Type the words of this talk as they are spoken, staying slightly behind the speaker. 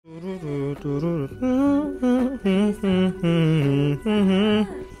I'm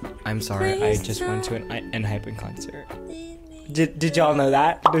sorry, I just went to an Enhypen concert. Did y'all know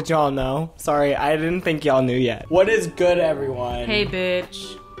that? Did y'all know? Sorry, I didn't think y'all knew yet. What is good, everyone? Hey,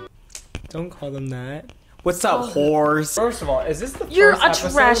 bitch. Don't call them that. What's up, whores? First of all, is this the You're first a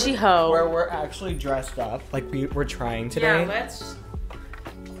trashy hoe. where we're actually dressed up like we're trying today? Yeah, let's.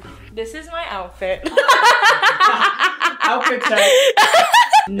 This is my outfit. Outfit check.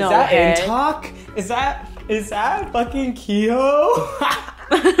 No, is that head. in talk? Is that fucking Kehoe?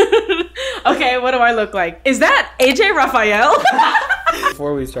 Okay, what do I look like? Is that AJ Raphael?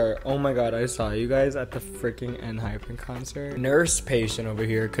 Before we start, oh my god, I saw you guys at the freaking Enhypen concert. Nurse patient over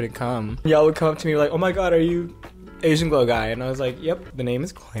here couldn't come. Y'all would come up to me like, oh my god, are you Asian Glow guy? And I was like, yep, the name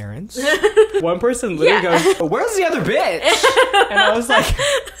is Clarence. One person literally goes, where's the other bitch? And I was like,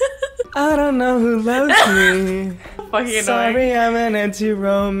 I don't know who loves me. Fucking Sorry, I'm an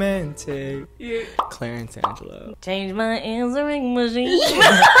anti-romantic. Yeah. Clarence Angelo. Change my answering machine.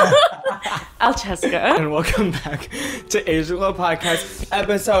 Alcheska. And welcome back to Asian Glow Podcast,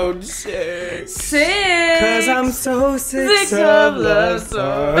 episode 6. 6. Cause I'm so sick of love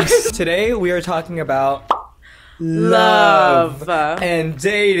songs. Today we are talking about love and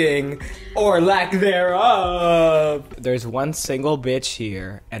dating, or lack thereof. There's one single bitch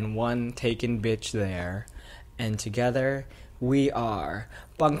here and one taken bitch there, and together we are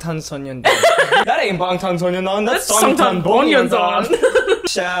방탄소년단. That ain't 방탄소년단, that's 방탄소년단.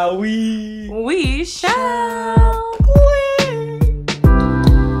 Shall we? We shall.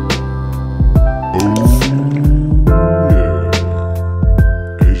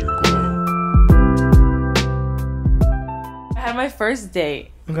 My first date,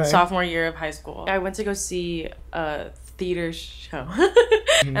 sophomore year of high school. I went to go see a theater show.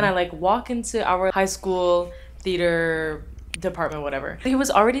 And I like walk into our high school theater department, whatever. He was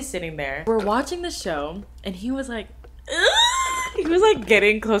already sitting there. We're watching the show and he was like, he was like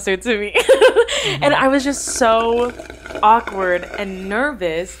getting closer to me. And I was just so awkward and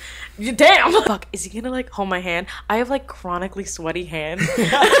nervous. Damn! Fuck, is he gonna like hold my hand? I have like chronically sweaty hands.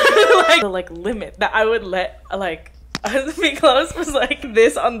 Like the like limit that I would let like be close was like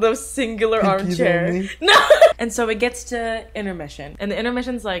this on the singular armchair. No. And so it gets to intermission, and the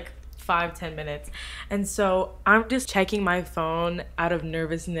intermission's like 5-10 minutes, and so I'm just checking my phone out of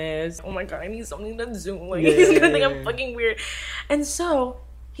nervousness. Oh my god, I need something to zoom. Like he's gonna think I'm fucking weird. And so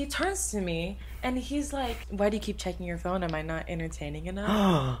he turns to me and he's like, "Why do you keep checking your phone? Am I not entertaining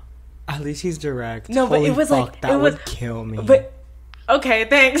enough?" At least he's direct. No, Holy but it was fuck, like that it would was kill me. But okay,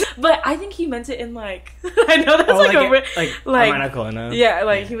 thanks. But I think he meant it in like I know that's like a like am I not cool enough? Yeah,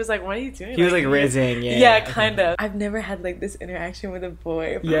 like he was like, "What are you doing?" He was like rizzing, yeah. Yeah, kind of. I've never had like this interaction with a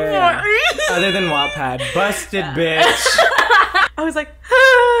boy. Yeah. Other than Wattpad. Busted, bitch. I was like,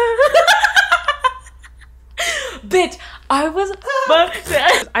 bitch, I was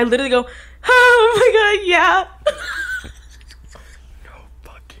busted. I literally go, oh my god, yeah.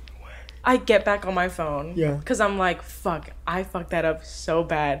 I get back on my phone. Yeah. Because I'm like, fuck, I fucked that up so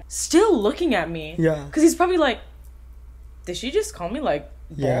bad. Still looking at me. Yeah. Because he's probably like, did she just call me like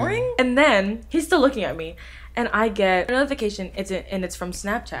boring? Yeah. And then he's still looking at me. And I get a notification, it's from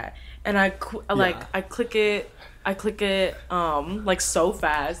Snapchat. And I click it like so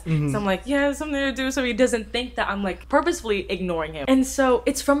fast. So I'm like, yeah, something to do, so he doesn't think that I'm like purposefully ignoring him. And so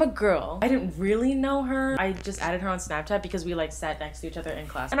it's from a girl. I didn't really know her. I just added her on Snapchat because we like sat next to each other in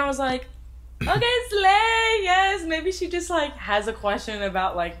class. And I was like, okay, slay, yes, maybe she just like has a question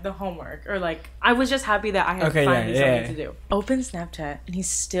about like the homework, or like I was just happy that I had finally something to do. Open Snapchat and he's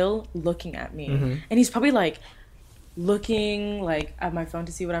still looking at me. And he's probably like looking like at my phone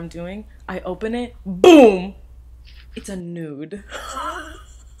to see what I'm doing. I open it, boom, it's a nude.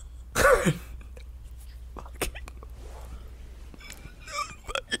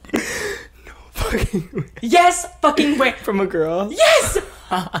 No fucking way. Yes, fucking way. From a girl? Yes!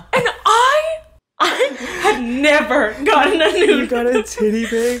 And I had never gotten a nude. You got a titty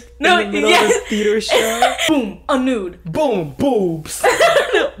pic no, in the middle of a theater show? Boom, a nude. Boom, boobs.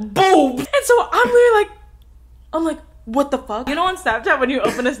 Boobs. And so I'm like, what the fuck? You know on Snapchat when you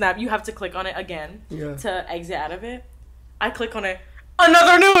open a snap, you have to click on it again to exit out of it? I click on it,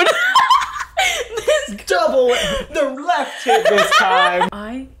 another nude. Double the left hit this time.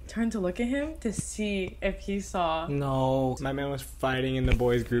 I turned to look at him to see if he saw. No, my man was fighting in the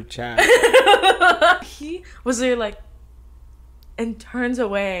boys group chat. He was there like, and turns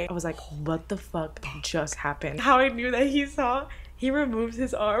away. I was like, what the fuck just happened? How I knew that he saw, he removed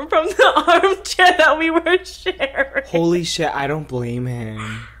his arm from the armchair that we were sharing. Holy shit, I don't blame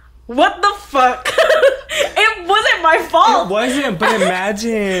him. What the fuck? It wasn't my my fault. It wasn't, but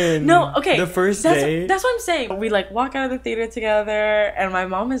imagine. No, okay. The first day. That's what I'm saying. We like walk out of the theater together, and my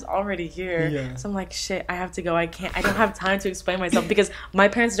mom is already here. Yeah. So I'm like, shit, I have to go. I don't have time to explain myself because my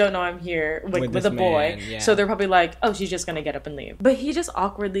parents don't know I'm here with a boy. Yeah. So they're probably like, oh, she's just gonna get up and leave. But he just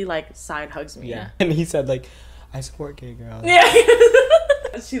awkwardly like side hugs me. Yeah. And he said like, I support gay girls. Yeah.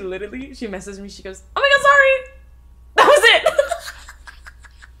 She messaged me. She goes, oh my god, sorry. That was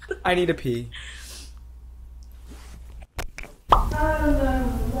it. I need to pee.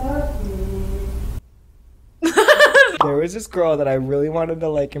 There was this girl that I really wanted to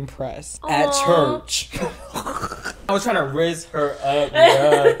like impress at church. I was trying to riz her up.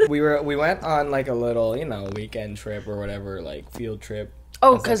 Yeah. We went on like a little, weekend trip or whatever, like field trip.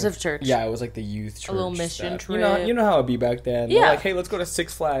 Oh, because of church. Yeah, it was like the youth church. A little mission trip. You know how it'd be back then. Yeah. They're like, hey, let's go to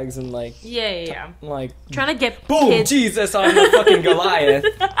Six Flags and like. Yeah. Like trying to get boom, kids. Jesus on the fucking Goliath.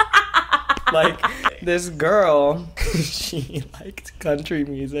 Like this girl, she liked country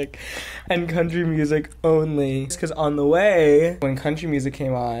music, and country music only. Because on the way, when country music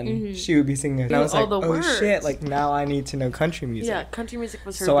came on, she would be singing it. And I was like, oh shit! Like now I need to know country music. Yeah, country music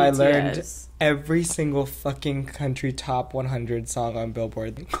was her. So BTS. I learned every single fucking country top 100 song on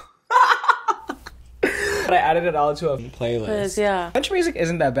Billboard. But I added it all to a playlist. Yeah. Country music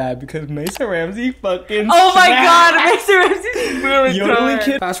isn't that bad because Mason Ramsey fucking oh my god, Mason Ramsey's really good.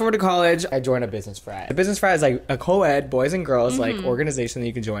 Kid. Fast forward to college, I joined a business frat. The business frat is like a co-ed, boys and girls, like organization that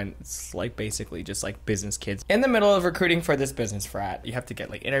you can join. It's like basically just like business kids. In the middle of recruiting for this business frat, you have to get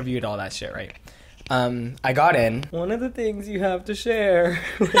like interviewed, all that shit, right? I got in. One of the things you have to share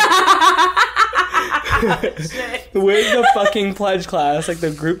with the fucking pledge class, like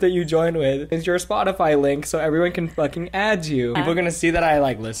the group that you join with, is your Spotify link so everyone can fucking add you. People are gonna see that I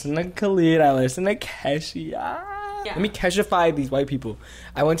like listen to Khalid, I listen to Keshi. Let me Keshify these white people.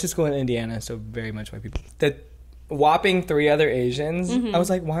 I went to school in Indiana, so very much white people. The whopping 3 other Asians, I was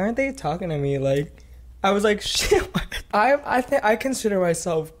like, why aren't they talking to me? Like, I was like, shit. I consider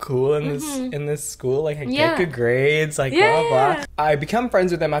myself cool in this school. Like, I get good grades. Like, blah blah. I become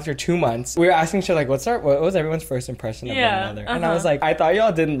friends with them after 2 months. We were asking each other like, what was everyone's first impression of one another? And I was like, I thought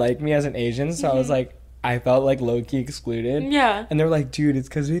y'all didn't like me as an Asian, so I was like, I felt like low key excluded. Yeah. And they were like, dude, it's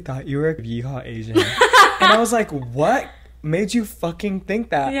because we thought you were a yeehaw Asian. And I was like, what made you fucking think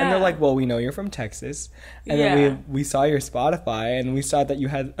that? And they're like, well, we know you're from Texas, and then we saw your Spotify and we saw that you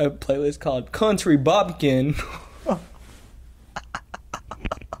had a playlist called Country Bopkin.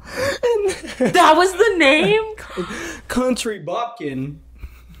 That was the name? Country Bopkin.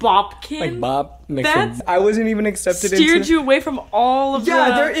 Bopkin? Like Bop mixed. I wasn't even accepted steered you away from all of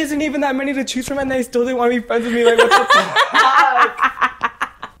there isn't even that many to choose from, and they still didn't want to be friends with me. Like, what the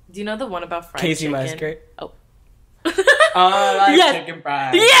fuck? Do you know the one about fried Casey chicken? Musgrave? Oh. Like chicken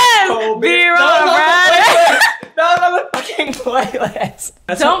fries. Yes! Beer on bread! That was on the fucking playlist.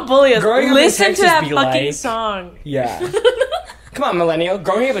 Don't bully us. Listen to that fucking song. Yeah. Come on, millennial.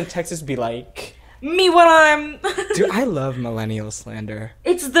 Growing up in Texas be like... Me when I'm... Dude, I love millennial slander.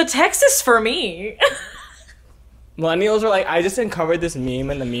 It's the Texas for me. Millennials are like, I just uncovered this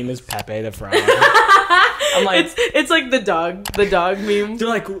meme, and the meme is Pepe the Frog. I'm like... It's like the dog meme. They're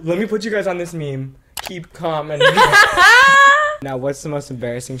like, let me put you guys on this meme. Keep calm and... Now, what's the most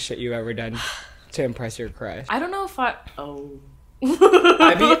embarrassing shit you've ever done to impress your crush? I don't know if I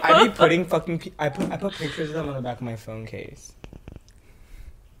be putting fucking... I put pictures of them on the back of my phone case.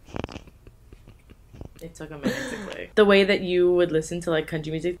 It took a minute to click. The way that you would listen to like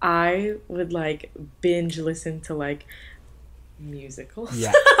country music, I would like binge listen to like musicals.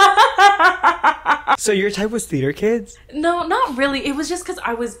 Yeah. So your type was theater kids? No, not really. It was just because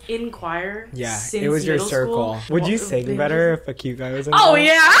I was in choir. Yeah, since it was your circle. Would you sing better if a cute guy was in choir? Oh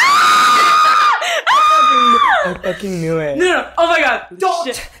yeah. I fucking knew it. No. Oh my god.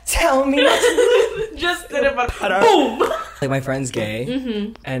 Don't tell me. Just did it, but boom. Like my friend's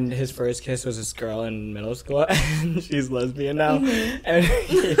gay, and his first kiss was this girl in middle school, and she's lesbian now. And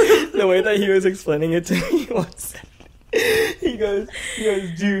the way that he was explaining it to me was, he goes,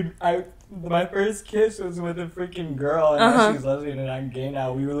 dude, my first kiss was with a freaking girl, and now she's lesbian, and I'm gay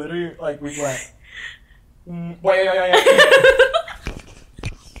now. We were literally like, we went, wait.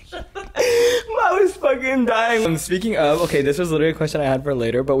 I was fucking dying. Speaking of, okay, this was literally a question I had for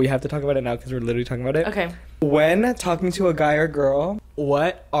later, but we have to talk about it now because we're literally talking about it. Okay. When talking to a guy or girl,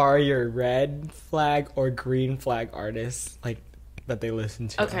 what are your red flag or green flag artists like that they listen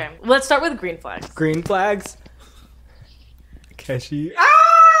to? Okay, let's start with green flags. Green flags? Keshi.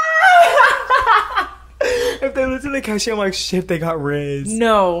 If they listen to Keshi, I'm like, shit, they got Riz.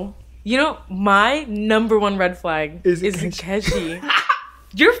 No. You know, my number one red flag is Keshi.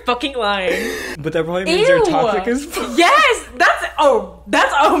 You're fucking lying. But that probably means you're toxic as fuck. Yes,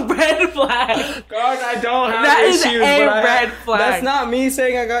 that's a red flag. God, I don't have that issues. That is a red flag. That's not me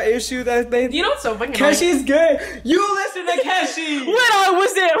saying I got issues. You know what's so fucking Keshi's good. You listen to Keshi. When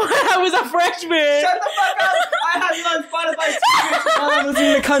I was a freshman. Shut the fuck up. I have you on Spotify while I'm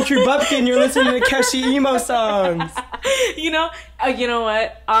listening to Country Bumpkin. You're listening to Keshi emo songs. You know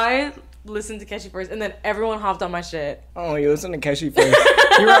what? I listened to Keshi first, and then everyone hopped on my shit. Oh, you listened to Keshi first.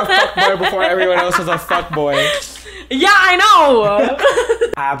 You were a fuckboy before everyone else was a fuckboy. Yeah, I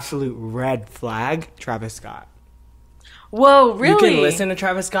know. Absolute red flag, Travis Scott. Whoa, really? You can listen to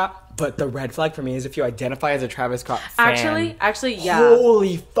Travis Scott, but the red flag for me is if you identify as a Travis Scott fan. Actually, yeah.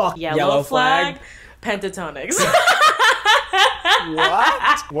 Holy fuck. Yellow flag. Pentatonics.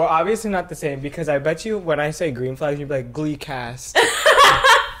 What? Well, obviously not the same, because I bet you when I say green flags, you'd be like, Glee cast.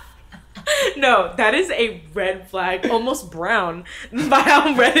 No, that is a red flag, almost brown by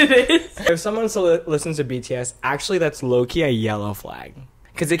how red it is. If someone listens to BTS, actually that's low-key a yellow flag.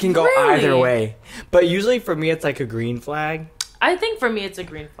 Because it can go Really? either way. But usually for me, it's like a green flag. I think for me, it's a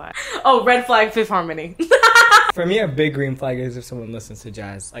green flag. Oh, red flag, Fifth Harmony. For me, a big green flag is if someone listens to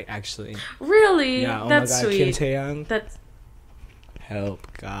jazz. Like, actually. Really? Yeah, oh that's my God, sweet. Kim Taeyang. That's... Help,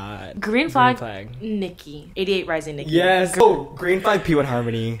 God. Green flag. Nikki. 88 Rising Nikki. Yes. Oh, green flag, P1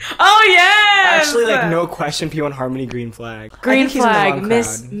 Harmony. Oh, yes! Actually, like, no question, P1 Harmony, green flag. Green flag,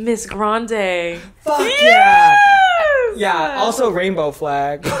 Miss Grande. Fuck yes! yeah! Yeah, also rainbow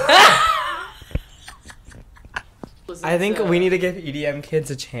flag. I think we need to give EDM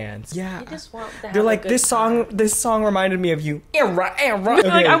kids a chance. Yeah. They're like, this song reminded me of you. Okay.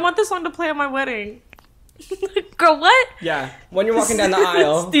 Like, I want this song to play at my wedding. Girl, what? Yeah. When you're walking down the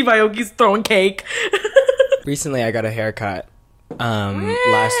aisle. Steve Aoki's throwing cake. Recently, I got a haircut.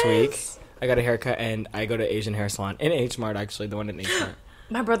 Last week. I got a haircut and I go to Asian hair salon. In H Mart, actually. The one in H Mart.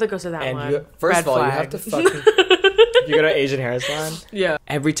 My brother goes to that one. First of all, you have to fucking... You go to Asian hair salon? Yeah.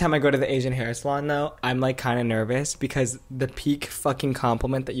 Every time I go to the Asian hair salon, though, I'm, like, kind of nervous because the peak fucking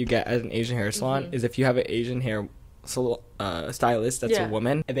compliment that you get at an Asian hair salon is if you have an Asian hair stylist that's a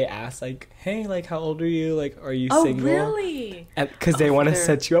woman, and they ask, like, hey, like, how old are you? Like, are you single? Oh, really? Because they want to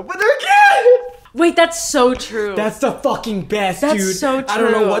set you up with their kid! Wait, that's so true. That's the fucking best, dude. That's so true. I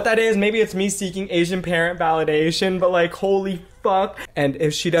don't know what that is. Maybe it's me seeking Asian parent validation, but, like, holy fuck. And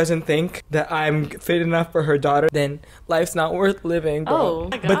if she doesn't think that I'm fit enough for her daughter, then life's not worth living, bro. Oh,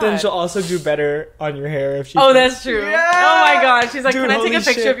 my God. But then she'll also do better on your hair if she... Oh, that's true. Yeah! Oh, my God. She's like, dude, can I take a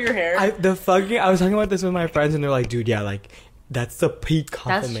picture shit. of your hair? I was talking about this with my friends, and they're like, dude, yeah, like... That's the peak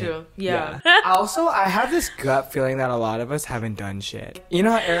compliment. That's true. Yeah. Also, I have this gut feeling that a lot of us haven't done shit. You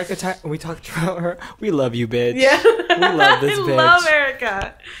know how Erica, we talked about her? We love you, bitch. Yeah. We love this bitch. I love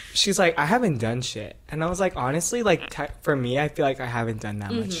Erica. She's like, I haven't done shit. And I was like, honestly, like, for me, I feel like I haven't done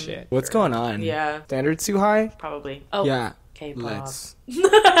that much shit. What's going on? Yeah. Standards too high? Probably. Oh. Yeah. K-pop. Let's.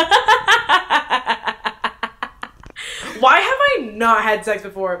 Why have I not had sex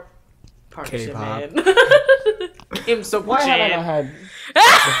before? K-pop. Kim So Why have I not had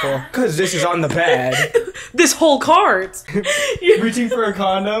before? Because this is on the bed. This whole card. Reaching for a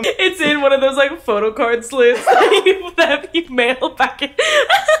condom. It's in one of those like photo card slips that you mail back in.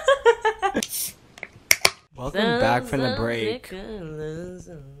 Welcome back from the break.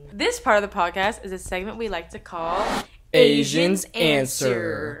 This part of the podcast is a segment we like to call Asians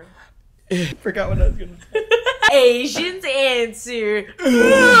Answer. Forgot what I was gonna say. Asians Answer.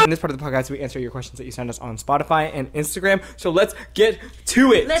 In this part of the podcast, we answer your questions that you send us on Spotify and Instagram. So let's get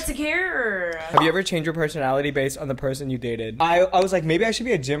to it. Let's hear. Have you ever changed your personality based on the person you dated? I was like, maybe I should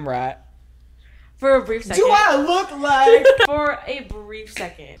be a gym rat. For a brief second. Do I look like? For a brief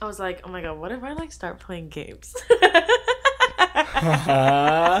second. I was like, oh my God, what if I like start playing games?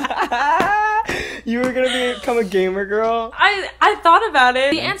 You were gonna become a gamer girl? I thought about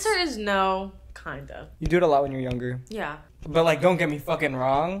it. The answer is no. Kinda. You do it a lot when you're younger. Yeah. But like, don't get me fucking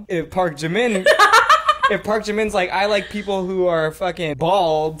wrong. If Park Jimin Jimin's like, I like people who are fucking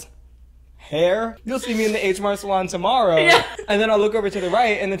bald hair, you'll see me in the H Mart salon tomorrow. Yeah. And then I'll look over to the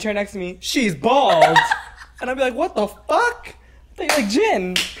right and the chair next to me, she's bald. And I'll be like, what the fuck? I thought you like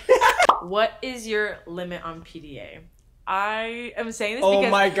Jin. What is your limit on PDA? I am saying this because... Oh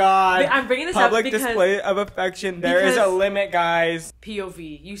my God. I'm bringing this up because... Public display of affection. There is a limit, guys.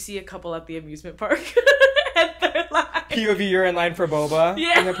 POV. You see a couple at the amusement park. And they're like... POV, you're in line for boba.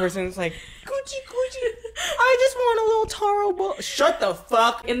 Yeah. And the person's like, Gucci. I just want a little taro boba. Shut the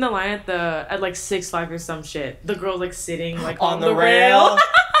fuck. In the line at like Six Flags or some shit. The girl's like sitting like on the rail.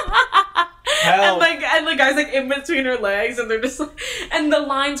 Hell. And And the guy's like in between her legs, and they're just like, and the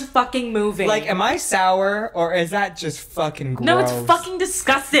line's fucking moving. Like, am I sour or is that just fucking gross? No, it's fucking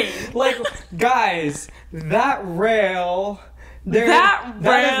disgusting. Like, guys, that rail. That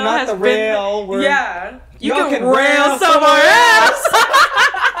rail is not has the rail. been. Yeah, you y'all can rail somewhere else.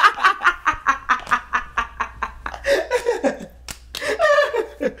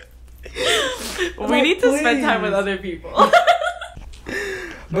 We need to spend time with other people.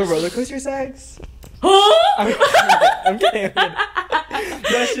 But roller coaster sex? I'm kidding.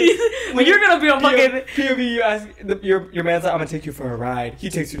 When you're gonna be on fucking POV, you ask your man's like, I'm gonna take you for a ride. He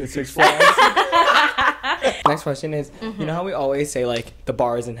takes you to Six Flags. Next question is, you know how we always say like the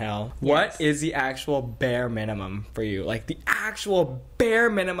bar is in hell? Yes. What is the actual bare minimum for you? Like the actual bare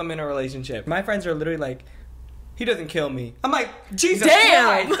minimum in a relationship? My friends are literally like, he doesn't kill me. I'm like, Jesus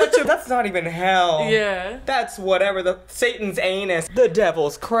damn! Christ, that's not even hell. Yeah. That's whatever, Satan's anus, the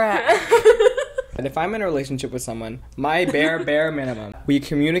devil's crack. And if I'm in a relationship with someone, my bare minimum, we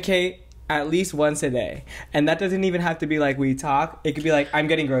communicate at least once a day. And that doesn't even have to be like we talk. It could be like, I'm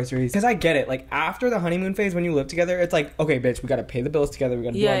getting groceries. Because I get it. Like, after the honeymoon phase, when you live together, it's like, okay, bitch, we gotta pay the bills together. We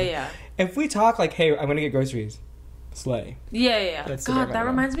gotta do all this. Yeah. If we talk like, hey, I'm gonna get groceries. Slay. Yeah. That's God, that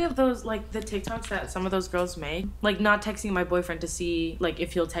reminds me of those, like, the TikToks that some of those girls make. Like, not texting my boyfriend to see, like,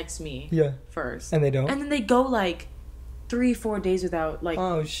 if he'll text me first. And they don't? And then they go, like, 3-4 days without, like...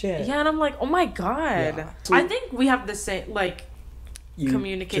 Oh, shit. Yeah, and I'm like, oh my God. Yeah. I think we have the same, like,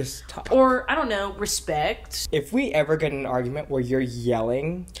 communicate. Just talk. Or, I don't know, respect. If we ever get in an argument where you're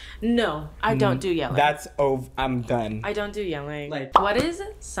yelling... No, I don't do yelling. That's over. I'm done. I don't do yelling. Like, what is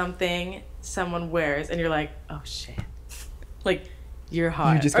something someone wears and you're like, oh shit, like you're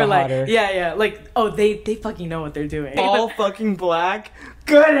hot? You just got like, hotter. Yeah. Like, oh, they fucking know what they're doing. All fucking black.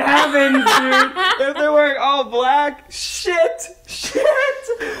 Good heavens, dude! If they're wearing all black, shit.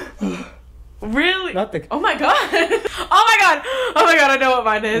 Really? Not the. Oh my god! Oh my god! I know what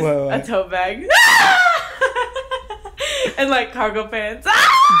mine is. What? A tote bag. And like cargo pants.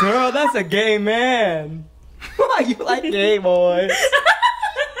 Girl, that's a gay man. Why you like gay boys?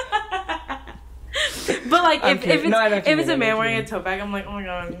 But like if it's a man wearing a tote bag, I'm like, oh my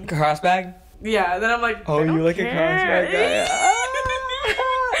god. Cross bag? Yeah. Then I'm like, oh, you like a cross bag guy?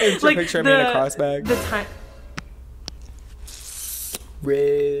 It's like, picture me in a cross bag. The time.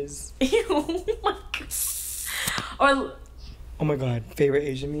 Riz. Ew, oh my god. Or. Oh my god, favorite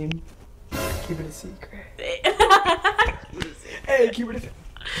Asian meme? Keep it a secret. Hey, keep it a secret.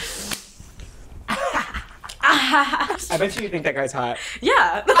 I bet you think that guy's hot.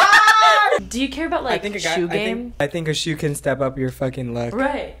 Yeah. Do you care about like shoe game? I think a shoe can step up your fucking look.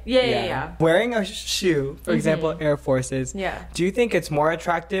 Right. Yeah. Wearing a shoe, for example, Air Forces. Yeah. Do you think it's more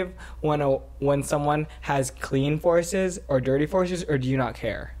attractive when someone has clean forces or dirty forces, or do you not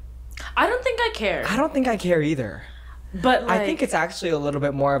care? I don't think I care. I don't think I care either. But like, I think it's actually a little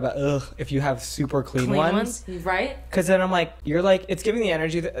bit more of a ugh if you have super clean ones. Right? Because then I'm like, you're like, it's giving the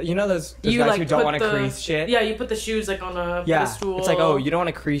energy that, you know, those guys like who don't want to crease shit. Yeah, you put the shoes like on a stool. It's like, oh, you don't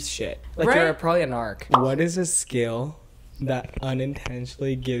want to crease shit. Like, right? You're probably a narc. What is a skill that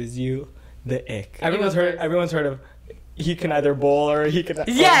unintentionally gives you the ick? Everyone's heard of. He can either bowl or he can.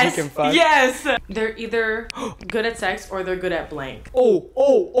 Yes. He can fuck. Yes. They're either good at sex or they're good at blank.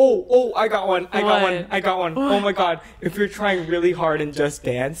 Oh! I got one. What? Oh my god! If you're trying really hard in Just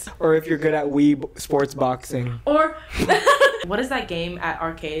Dance, or if you're good at Wii sports boxing, or what is that game at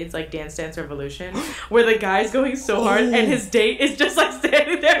arcades like Dance Dance Revolution, where the guy's going so hard and his date is just like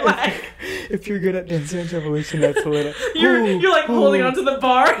standing there like. If you're good at Dance Dance Revolution, that's a little. You're like holding onto the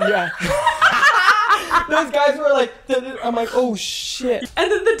bar. Yeah. Those guys were like, I'm like, oh shit.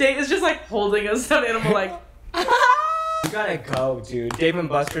 And then the date is just like holding a stuffed animal like. You gotta go, dude. Dave &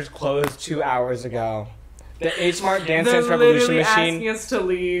 Buster's closed 2 hours ago. The H Mart Dance Dance Revolution machine. Asking us to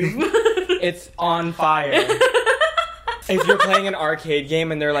leave. It's on fire. If you're playing an arcade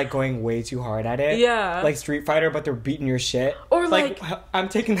game and they're like going way too hard at it. Yeah. Like Street Fighter, but they're beating your shit. Or like I'm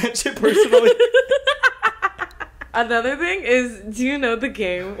taking that shit personally. Another thing is, do you know the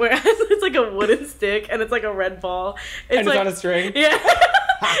game where it's like a wooden stick and it's like a red ball? It's like, on a string? Yeah.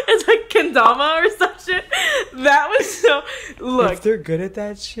 It's like kendama or some shit. That was so... Look. If they're good at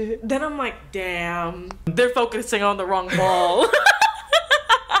that shit. Then I'm like, damn. They're focusing on the wrong ball.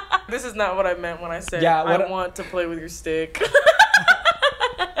 This is not what I meant when I said, I want to play with your stick.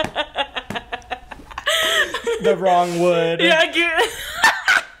 The wrong wood. Yeah, I get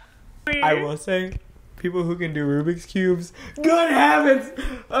it. I will say... People who can do Rubik's Cubes, good heavens,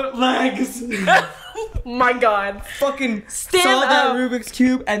 legs. My God. Fucking solve that Rubik's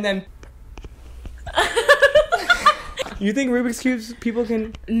Cube and then. You think Rubik's Cubes people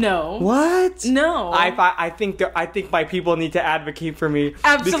can? No. What? No. I think my people need to advocate for me.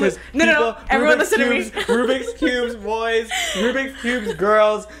 Absolutely. Because No. Everyone listen to me. Rubik's Cubes boys, Rubik's Cubes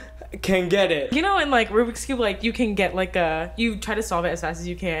girls can get it. You know, in like Rubik's Cube, like you can get like you try to solve it as fast as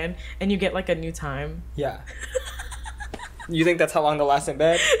you can, and you get like a new time. Yeah. You think that's how long they'll last in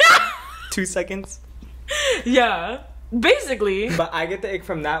bed? 2 seconds? Yeah. Basically. But I get the ick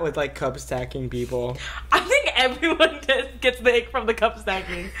from that with like cup stacking people. I think everyone gets the ick from the cup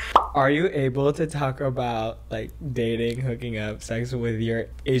stacking. Are you able to talk about like dating, hooking up, sex with your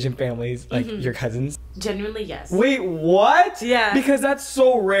Asian families, like your cousins? Genuinely, yes. Wait, what? Yeah. Because that's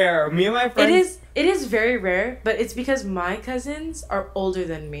so rare. Me and my friends. It is very rare, but it's because my cousins are older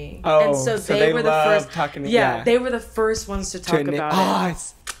than me. Oh, and so they were the first talking to yeah, they were the first ones to talk about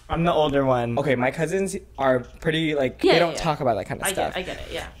it. I'm the older one. Okay, my cousins are pretty like they don't talk about that kind of stuff. I get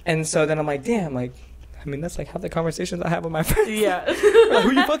it, yeah. And so then I'm like, damn, like I mean that's like half the conversations I have with my friends. Yeah. Like,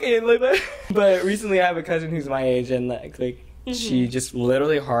 who you fucking like that? But recently I have a cousin who's my age and like she just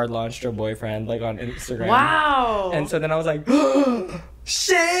literally hard launched her boyfriend like on Instagram. Wow. And so then I was like,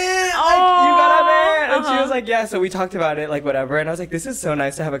 shit, like, you got a man. And she was like, yeah. So we talked about it, like whatever. And I was like, this is so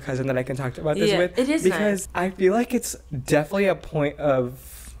nice to have a cousin that I can talk about this with. It is because I feel like it's definitely a point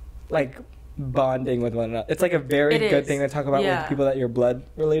of like bonding with one another. It's like a very good thing to talk about with people that you're blood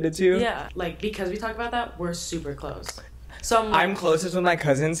related to. Yeah, like because we talk about that, we're super close. So I'm closest with my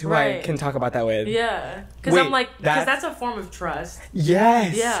cousins who I can talk about that with. Yeah, because I'm like, because that's a form of trust.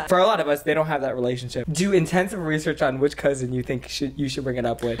 Yes. Yeah. For a lot of us, they don't have that relationship. Do intensive research on which cousin you think you should bring it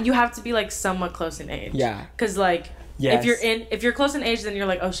up with. You have to be like somewhat close in age. Yeah. Because like. Yes. If you're close in age, then you're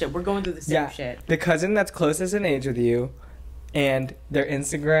like, oh shit, we're going through the same shit. The cousin that's closest in age with you and their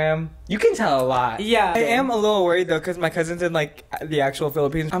Instagram, you can tell a lot. Yeah. I am a little worried though because my cousin's in like the actual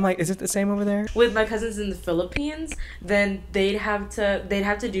Philippines. I'm like, is it the same over there? With my cousins in the Philippines, then they'd have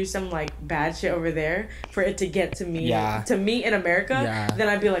to do some like bad shit over there for it to get to me. Yeah. To me in America. Yeah. Then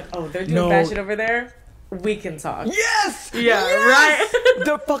I'd be like, oh, they're doing bad shit over there. We can talk. Yes! Yeah, yes! right?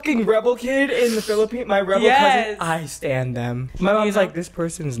 The fucking rebel kid in the Philippines, my rebel cousin, I stand them. My mom's like, this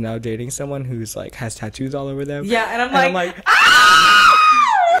person's now dating someone who's like, has tattoos all over them. Yeah, and I'm like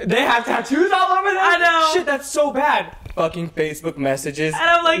ah! They have tattoos all over them? I know. Shit, that's so bad. Fucking Facebook messages. And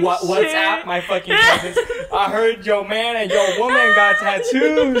I'm like, WhatsApp, my fucking cousins. I heard your man and your woman got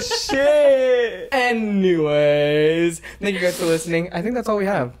tattoos. Shit. Anyways, thank you guys for listening. I think that's all we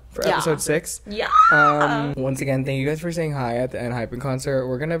have for episode 6. Yeah. Once again, thank you guys for saying hi at the N-Hypen concert.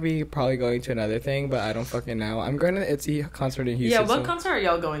 We're gonna be probably going to another thing, but I don't fucking know. I'm going to the ITZY concert in Houston. Yeah, what concert are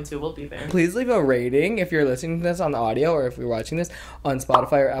y'all going to? We'll be there. Please leave a rating if you're listening to this on the audio or if you're watching this on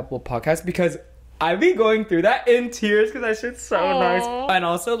Spotify or Apple Podcasts because I be going through that in tears because that shit's so nice. And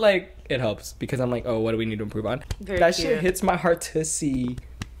also, like, it helps because I'm like, oh, what do we need to improve on? That shit hits my heart to see.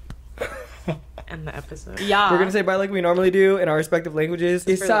 End the episode. Yeah. We're gonna say bye like we normally do in our respective languages.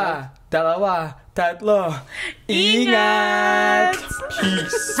 Isa, dalawa, tatlo, ingat.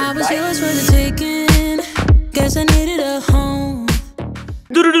 Peace. I was yours for the taking. Guess I needed a home.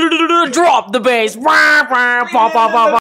 Drop the bass.